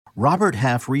Robert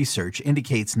Half research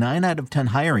indicates 9 out of 10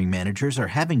 hiring managers are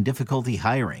having difficulty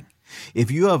hiring.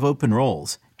 If you have open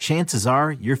roles, chances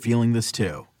are you're feeling this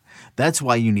too. That's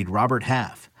why you need Robert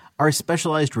Half. Our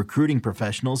specialized recruiting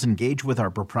professionals engage with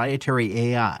our proprietary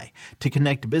AI to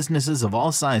connect businesses of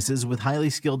all sizes with highly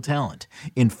skilled talent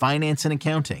in finance and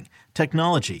accounting,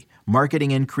 technology,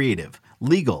 marketing and creative,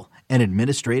 legal, and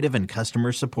administrative and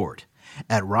customer support.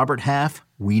 At Robert Half,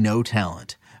 we know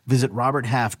talent. Visit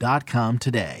roberthalf.com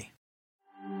today.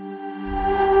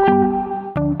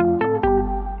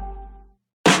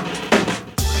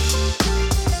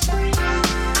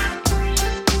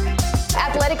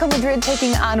 Atletico Madrid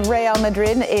taking on Real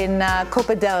Madrid in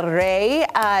Copa del Rey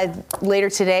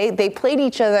later today. They played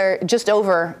each other just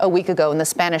over a week ago in the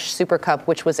Spanish Super Cup,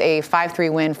 which was a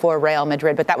 5-3 win for Real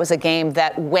Madrid. But that was a game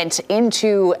that went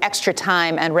into extra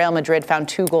time, and Real Madrid found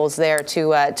 2 goals there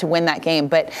to win that game.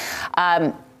 But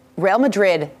Real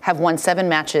Madrid have won 7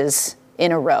 matches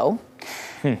in a row.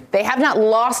 They have not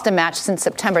lost a match since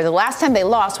September. The last time they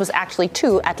lost was actually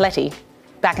to Atleti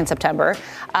back in September.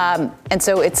 And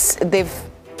so they've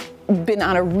been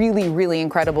on a really, really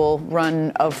incredible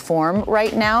run of form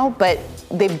right now, but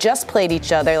they've just played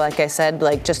each other, like I said,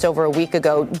 like just over a week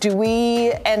ago. Do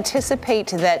we anticipate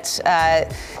that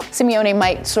Simeone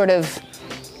might sort of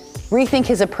rethink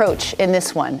his approach in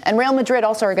this one? And Real Madrid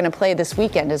also are going to play this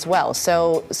weekend as well.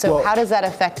 So how does that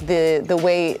affect the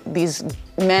way these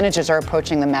managers are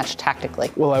approaching the match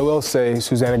tactically? Well, I will say,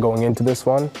 Susanna, going into this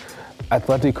one,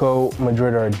 Atletico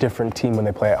Madrid are a different team when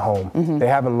they play at home. Mm-hmm. They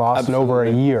haven't lost in over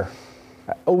a year.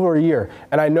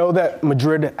 And I know that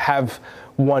Madrid have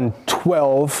won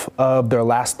 12 of their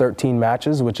last 13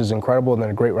 matches, which is incredible, and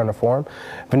then a great run of form.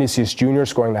 Vinicius Jr.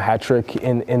 scoring the hat trick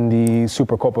in the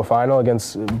Super Copa final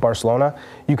against Barcelona.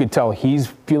 You could tell he's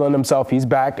feeling himself, he's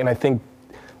back, and I think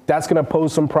that's going to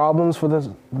pose some problems for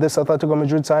this Atletico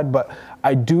Madrid side. But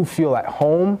I do feel at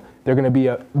home they're going to be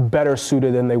better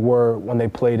suited than they were when they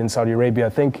played in Saudi Arabia. I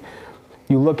think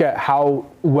you look at how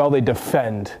well they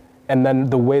defend, and then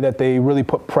the way that they really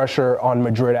put pressure on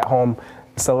Madrid at home.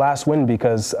 It's the last win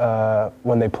because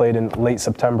when they played in late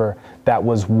September, that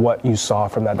was what you saw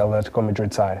from that Atletico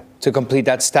Madrid side. To complete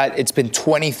that stat, it's been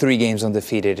 23 games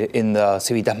undefeated in the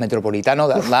Civitas Metropolitano.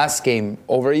 That last game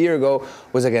over a year ago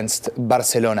was against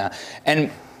Barcelona.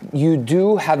 And you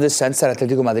do have the sense that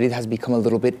Atletico Madrid has become a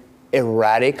little bit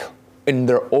erratic in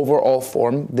their overall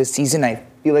form this season. I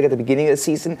feel like at the beginning of the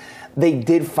season, they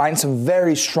did find some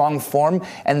very strong form,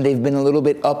 and they've been a little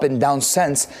bit up and down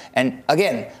since. And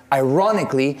again,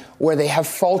 ironically, where they have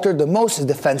faltered the most is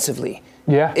defensively.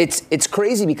 Yeah. It's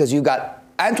crazy because you've got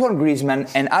Antoine Griezmann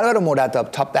and Alvaro Morata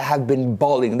up top that have been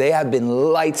balling. They have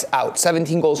been lights out,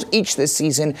 17 goals each this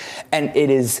season, and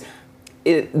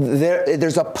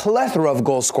there's a plethora of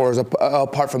goal scorers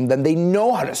apart from them. They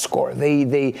know how to score.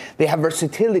 They have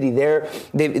versatility.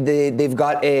 They've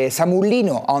got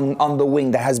Samulino on the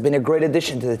wing that has been a great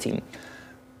addition to the team.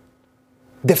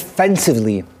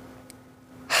 Defensively,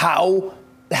 how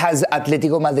has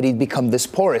Atletico Madrid become this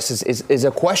porous is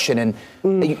a question. And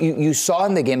you saw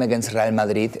in the game against Real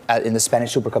Madrid in the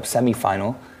Spanish Super Cup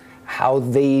semifinal how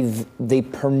they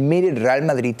permitted Real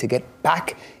Madrid to get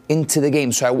back into the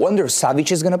game. So I wonder if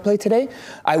Savic is going to play today.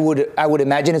 I would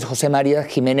imagine it's Jose Maria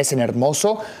Jimenez and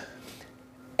Hermoso.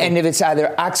 And if it's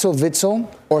either Axel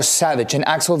Witsel or Savic, and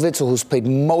Axel Witsel, who's played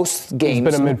most games.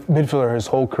 He's been a midfielder his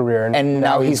whole career. And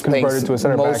now he's converted to a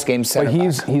center most back. games center back.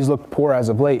 But he's looked poor as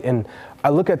of late. And I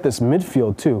look at this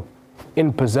midfield too.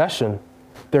 In possession,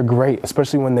 they're great,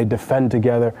 especially when they defend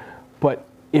together. But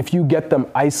if you get them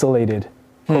isolated,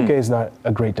 Koke is not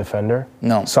a great defender.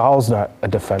 No. Saul's not a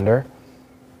defender.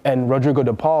 And Rodrigo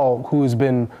de Paul, who's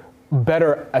been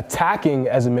better attacking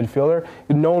as a midfielder,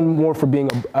 known more for being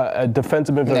a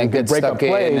defensive midfielder, who can break up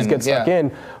plays, get stuck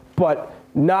in, but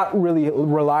not really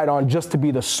relied on just to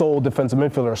be the sole defensive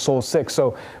midfielder, sole six.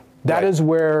 So that is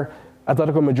where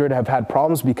Atletico Madrid have had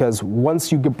problems, because once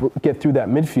you get through that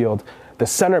midfield, the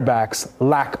center backs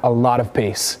lack a lot of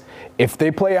pace. If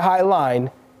they play a high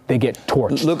line, they get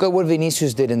torched. Look at what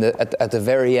Vinicius did at the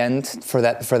very end for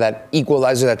that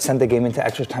equalizer that sent the game into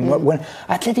extra time. When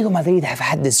Atletico Madrid have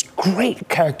had this great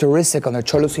characteristic under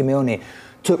Cholo Simeone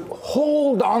to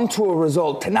hold on to a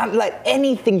result, to not let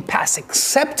anything pass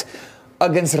except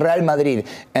against Real Madrid.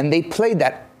 And they played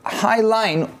that high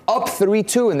line up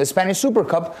 3-2 in the Spanish Super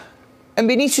Cup, and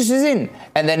Vinicius is in.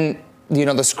 And then,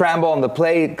 the scramble on the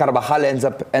play, Carvajal ends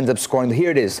up scoring.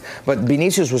 Here it is. But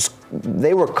Vinicius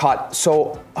they were caught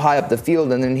so high up the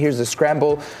field, and then here's the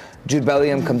scramble. Jude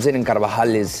Bellingham comes in and Carvajal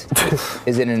is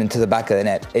in and into the back of the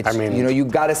net. It's, you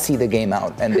got to see the game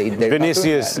out. And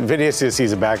Vinicius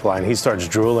sees a back line. He starts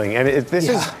drooling. And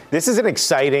this is an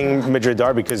exciting Madrid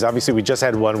derby because obviously we just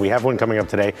had one. We have one coming up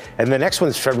today. And the next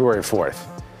one's February 4th.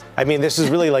 I mean, this is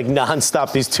really like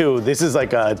nonstop, these two. This is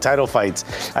like title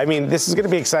fights. I mean, this is going to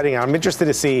be exciting. I'm interested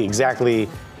to see exactly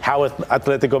how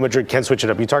Atletico Madrid can switch it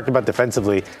up. You talked about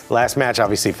defensively. Last match,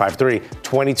 obviously, 5-3,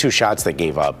 22 shots they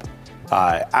gave up.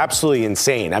 Absolutely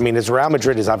insane. I mean, Real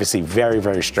Madrid is obviously very,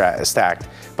 very stacked,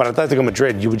 but Atletico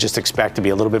Madrid, you would just expect to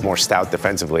be a little bit more stout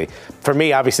defensively. For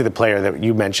me, obviously, the player that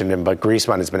you mentioned him, but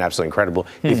Griezmann has been absolutely incredible.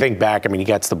 You think back, I mean, he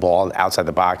gets the ball outside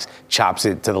the box, chops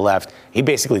it to the left. He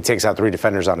basically takes out 3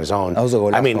 defenders on his own. That was a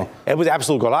golazo. I mean, it was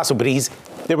absolute golazo,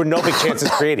 but there were no big chances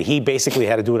created. He basically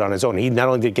had to do it on his own. He not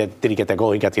only did he get that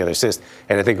goal, he got the other assist,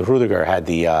 and I think Rudiger had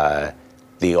the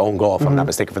own goal, if I'm not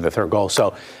mistaken, for the third goal.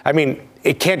 So, I mean,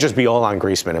 it can't just be all on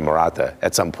Griezmann and Morata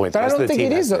at some point. But I don't think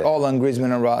it is all on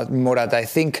Griezmann and Morata. I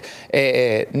think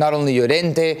not only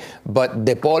Llorente, but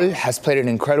De Paul has played an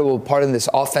incredible part in this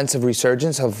offensive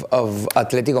resurgence of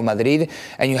Atletico Madrid.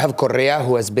 And you have Correa,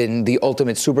 who has been the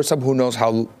ultimate super sub. Who knows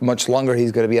how much longer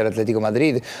he's going to be at Atletico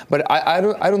Madrid. But I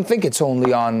don't think it's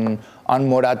only on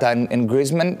Morata and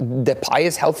Griezmann. Depay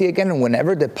is healthy again, and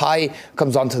whenever Depay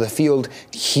comes onto the field,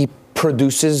 he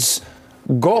produces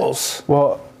goals.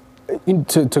 Well,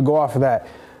 to go off of that,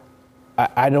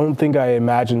 I don't think I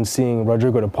imagined seeing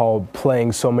Rodrigo de Paul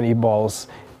playing so many balls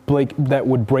that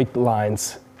would break the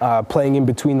lines, playing in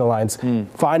between the lines,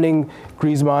 finding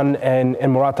Griezmann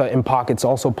and Morata in pockets,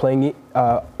 also playing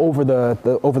over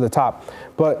the top.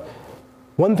 But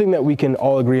one thing that we can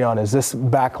all agree on is this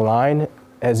back line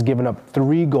has given up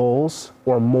 3 goals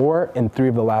or more in 3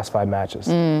 of the last 5 matches.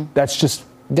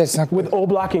 That's not with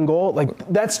Oblak in goal. Like,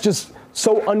 that's just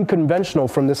so unconventional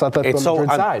from this Atletico Madrid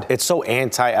side. It's so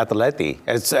anti-Atleti,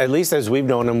 at least as we've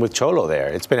known him with Cholo there.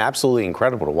 It's been absolutely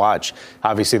incredible to watch.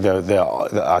 Obviously,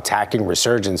 the attacking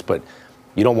resurgence, but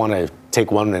you don't want to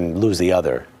take one and lose the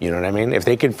other. You know what I mean? If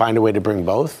they can find a way to bring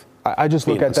both. I just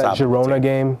look at that Girona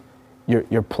game.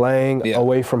 You're playing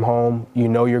away from home. You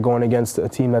know you're going against a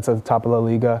team that's at the top of La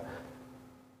Liga.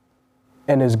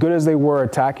 And as good as they were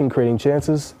attacking, creating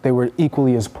chances, they were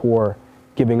equally as poor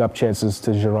giving up chances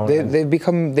to Girona.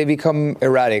 They become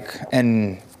erratic,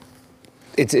 and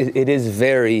it is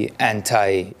very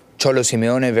anti Cholo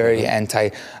Simeone, very anti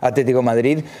Atletico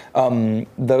Madrid.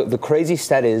 The crazy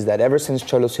stat is that ever since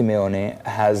Cholo Simeone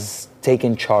has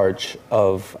taken charge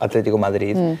of Atletico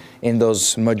Madrid in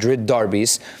those Madrid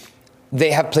derbies,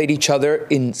 they have played each other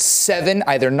in 7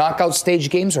 either knockout stage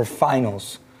games or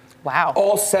finals. Wow.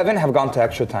 All 7 have gone to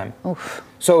extra time. Oof.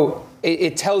 So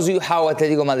it tells you how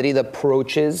Atletico Madrid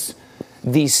approaches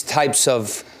these types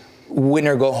of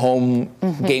winner-go-home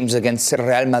games against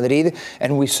Real Madrid.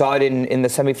 And we saw it in the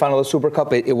semifinal of the Super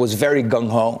Cup. It was very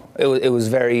gung-ho. It was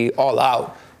very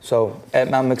all-out. So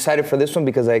I'm excited for this one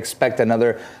because I expect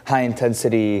another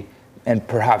high-intensity and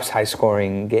perhaps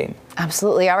high-scoring game.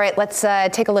 Absolutely. All right, let's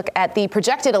take a look at the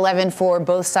projected 11 for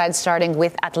both sides, starting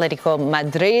with Atletico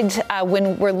Madrid.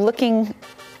 When we're looking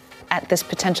at this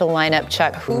potential lineup,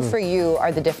 Chuck, who for you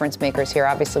are the difference makers here?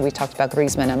 Obviously, we talked about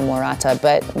Griezmann and Morata,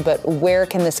 but where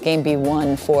can this game be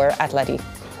won for Atleti?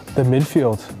 The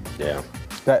midfield. Yeah.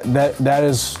 That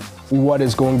is what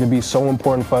is going to be so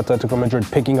important for Atletico Madrid,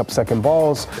 picking up second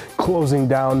balls, closing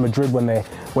down Madrid when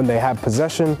they have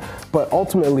possession, but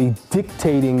ultimately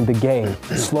dictating the game,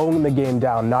 slowing the game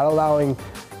down, not allowing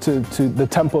to the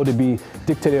tempo to be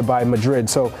dictated by Madrid.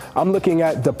 So I'm looking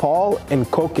at De Paul and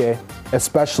Koke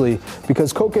especially,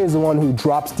 because Koke is the one who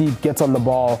drops deep, gets on the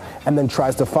ball, and then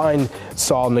tries to find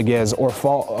Saul Niguez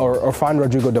or find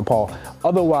Rodrigo De Paul.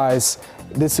 Otherwise,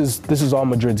 this is all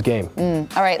Madrid's game.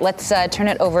 All right, let's turn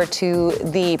it over to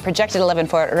the projected 11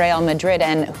 for Real Madrid,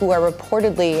 and who are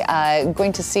reportedly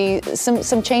going to see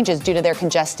some changes due to their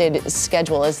congested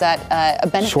schedule. Is that a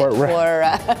benefit for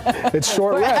it's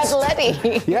short rest.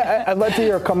 Atleti? Yeah,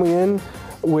 Atleti are coming in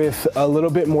with a little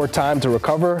bit more time to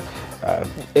recover.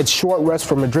 It's short rest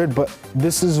for Madrid, but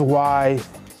this is why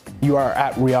you are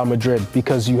at Real Madrid,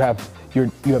 because you have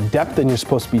depth and you're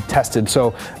supposed to be tested.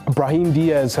 So Brahim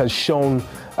Diaz has shown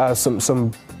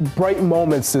some bright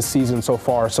moments this season so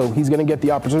far. So he's going to get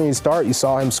the opportunity to start. You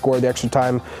saw him score the extra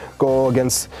time goal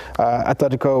against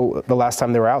Atletico the last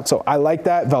time they were out. So I like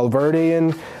that. Valverde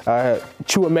in.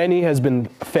 Tchouaméni has been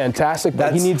fantastic,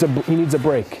 but he needs a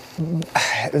break.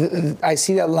 I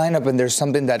see that lineup, and there's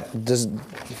something that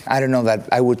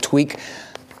I would tweak.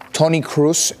 Toni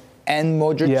Kroos and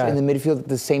Modric in the midfield at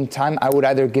the same time. I would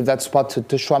either give that spot to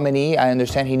Tchouaméni. I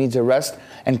understand he needs a rest.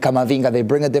 And Camavinga, they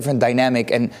bring a different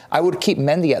dynamic. And I would keep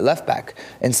Mendy at left back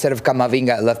instead of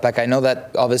Camavinga at left back. I know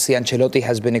that obviously Ancelotti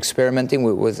has been experimenting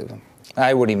with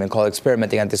I wouldn't even call it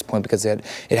experimenting at this point because it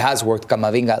has worked.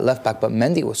 Camavinga at left back, but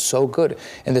Mendy was so good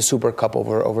in the Super Cup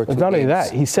over 2 games. Not only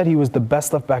that, he said he was the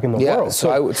best left back in the world. So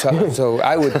I would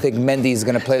think Mendy is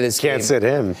going to play this game. Can't sit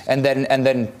him. And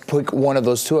then pick one of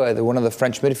those two, either one of the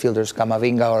French midfielders,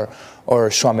 Camavinga or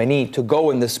Tchouaméni, to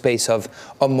go in the space of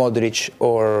a Modric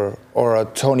or a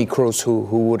Toni Kroos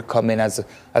who would come in as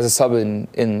a sub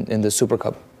in the Super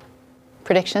Cup.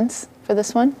 Predictions for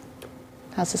this one?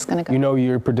 How's this going to go? You know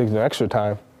you're predicting extra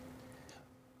time.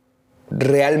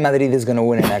 Real Madrid is going to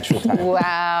win in extra time.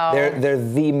 Wow. They're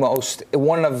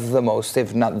one of the most,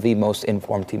 if not the most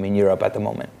informed team in Europe at the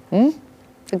moment.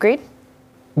 Agreed?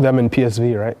 Them and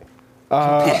PSV, right?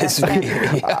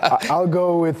 PSV. I'll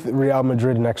go with Real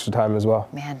Madrid in extra time as well.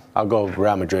 Man. I'll go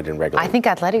Real Madrid in regular. I think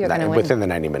Atleti are going to win. Within the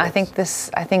 90 minutes.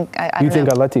 I think You think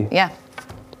Atleti? Yeah.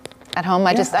 At home,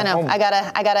 I know. I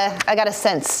got a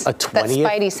sense. A 20th, that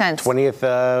Spidey sense.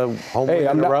 20th home win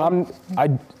in a row?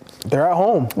 They're at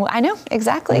home. Well, I know,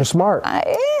 exactly. They're smart.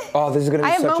 This is going to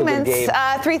be such a good game.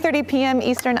 3:30 p.m.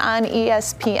 Eastern on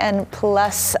ESPN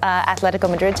Plus. Atletico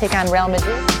Madrid take on Real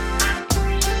Madrid.